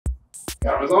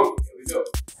Camera's on, here we go.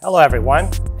 Hello everyone,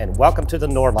 and welcome to the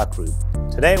Nordlock Group.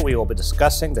 Today we will be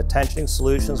discussing the tensioning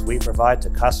solutions we provide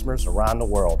to customers around the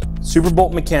world.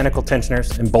 Superbolt mechanical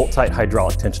tensioners and Boltight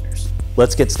hydraulic tensioners.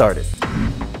 Let's get started.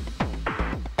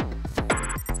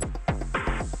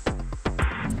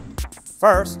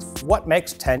 First, what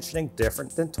makes tensioning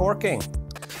different than torquing?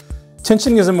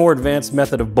 Tensioning is a more advanced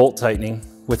method of bolt tightening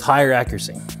with higher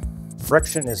accuracy.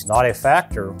 Friction is not a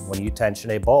factor when you tension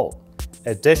a bolt.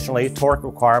 Additionally, torque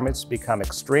requirements become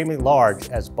extremely large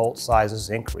as bolt sizes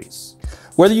increase.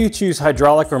 Whether you choose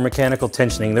hydraulic or mechanical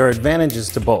tensioning, there are advantages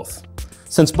to both.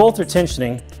 Since both are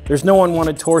tensioning, there's no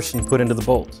unwanted torsion put into the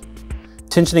bolt.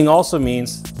 Tensioning also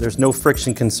means there's no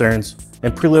friction concerns,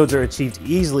 and preloads are achieved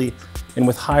easily and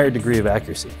with higher degree of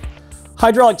accuracy.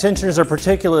 Hydraulic tensioners are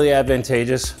particularly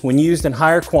advantageous when used in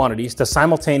higher quantities to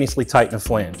simultaneously tighten a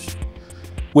flange.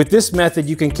 With this method,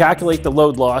 you can calculate the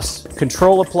load loss,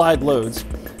 control applied loads,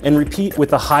 and repeat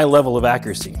with a high level of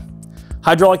accuracy.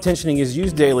 Hydraulic tensioning is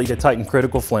used daily to tighten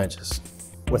critical flanges.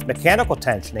 With mechanical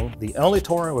tensioning, the only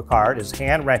torque required is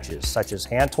hand wrenches, such as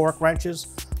hand torque wrenches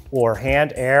or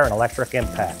hand air and electric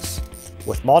impacts.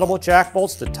 With multiple jack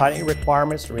bolts, the tightening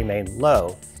requirements remain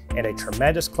low and a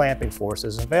tremendous clamping force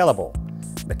is available.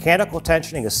 Mechanical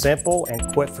tensioning is simple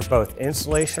and quick for both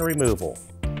installation and removal.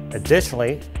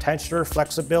 Additionally, tensioner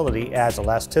flexibility adds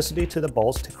elasticity to the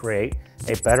bolts to create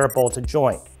a better bolted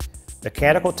joint.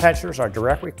 Mechanical tensioners are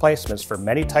direct replacements for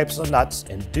many types of nuts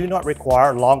and do not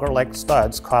require longer length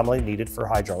studs commonly needed for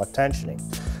hydraulic tensioning.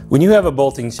 When you have a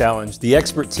bolting challenge, the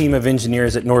expert team of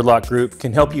engineers at Nordlock Group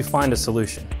can help you find a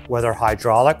solution. Whether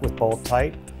hydraulic with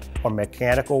Boltight or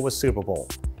mechanical with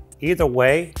Superbolt. Either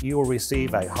way, you will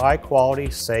receive a high quality,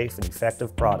 safe, and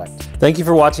effective product. Thank you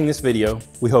for watching this video.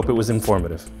 We hope it was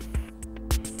informative.